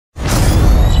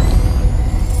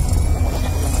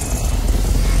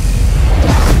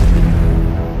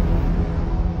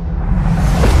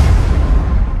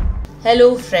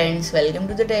Hello friends, welcome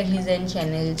to the Tech Design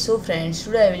channel. So friends,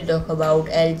 today I will talk about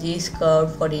LG's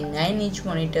curved 49-inch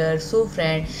monitor. So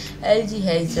friend, LG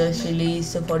has just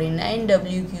released the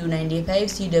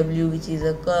 49WQ95C-W, which is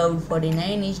a curved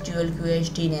 49-inch dual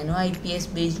QHD Nano IPS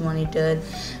based monitor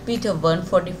with a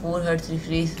 144Hz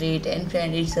refresh rate, and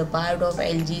friend, it's a part of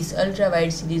LG's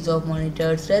UltraWide series of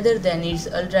monitors rather than its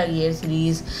UltraGear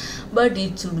series, but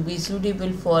it should be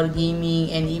suitable for gaming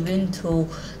and even though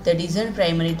that isn't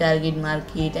primary target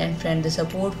market. And friend, the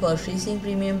support for FreeSync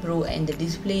Premium Pro and the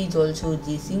display is also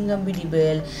G-Sync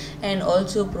compatible and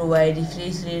also provide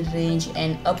refresh rate range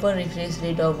and upper refresh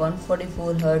rate of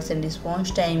 144Hz and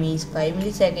response time is 5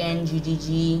 milliseconds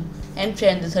GTG. And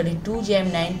friend, the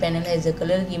 32-gem 9 panel has a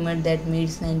color gamut that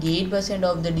meets 98%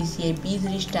 of the DCI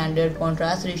P3 standard,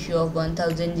 contrast ratio of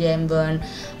 1000 gem 1,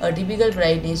 a typical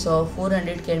brightness of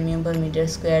 400 Kelvin per meter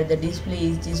square. The display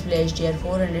is DisplayHDR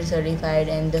 400 certified,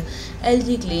 and the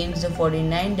LG claims the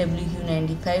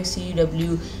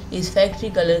 49WQ95C-W is factory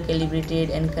color calibrated,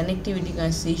 and connectivity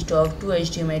consists of two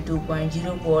HDMI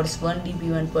 2.0 ports, one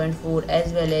DP 1.4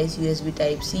 as well as USB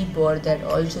Type-C port that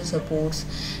also supports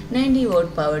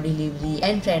 90-watt power delivery.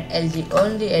 And friend, LG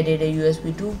only added a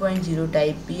USB 2.0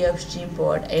 Type-B upstream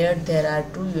port, yet there are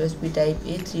two USB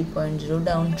Type-A 3.0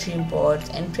 downstream ports.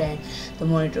 And friend, the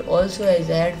monitor also has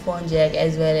a headphone jack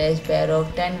as well as pair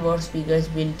of 10-watt speakers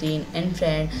built in. And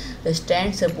friend, the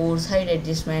stand supports height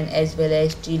adjustment as well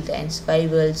as tilt and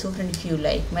swivel. So friend, if you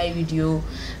like my video,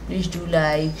 please do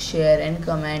like, share and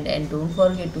comment, and don't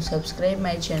forget to subscribe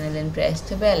my channel and press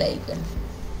the bell icon.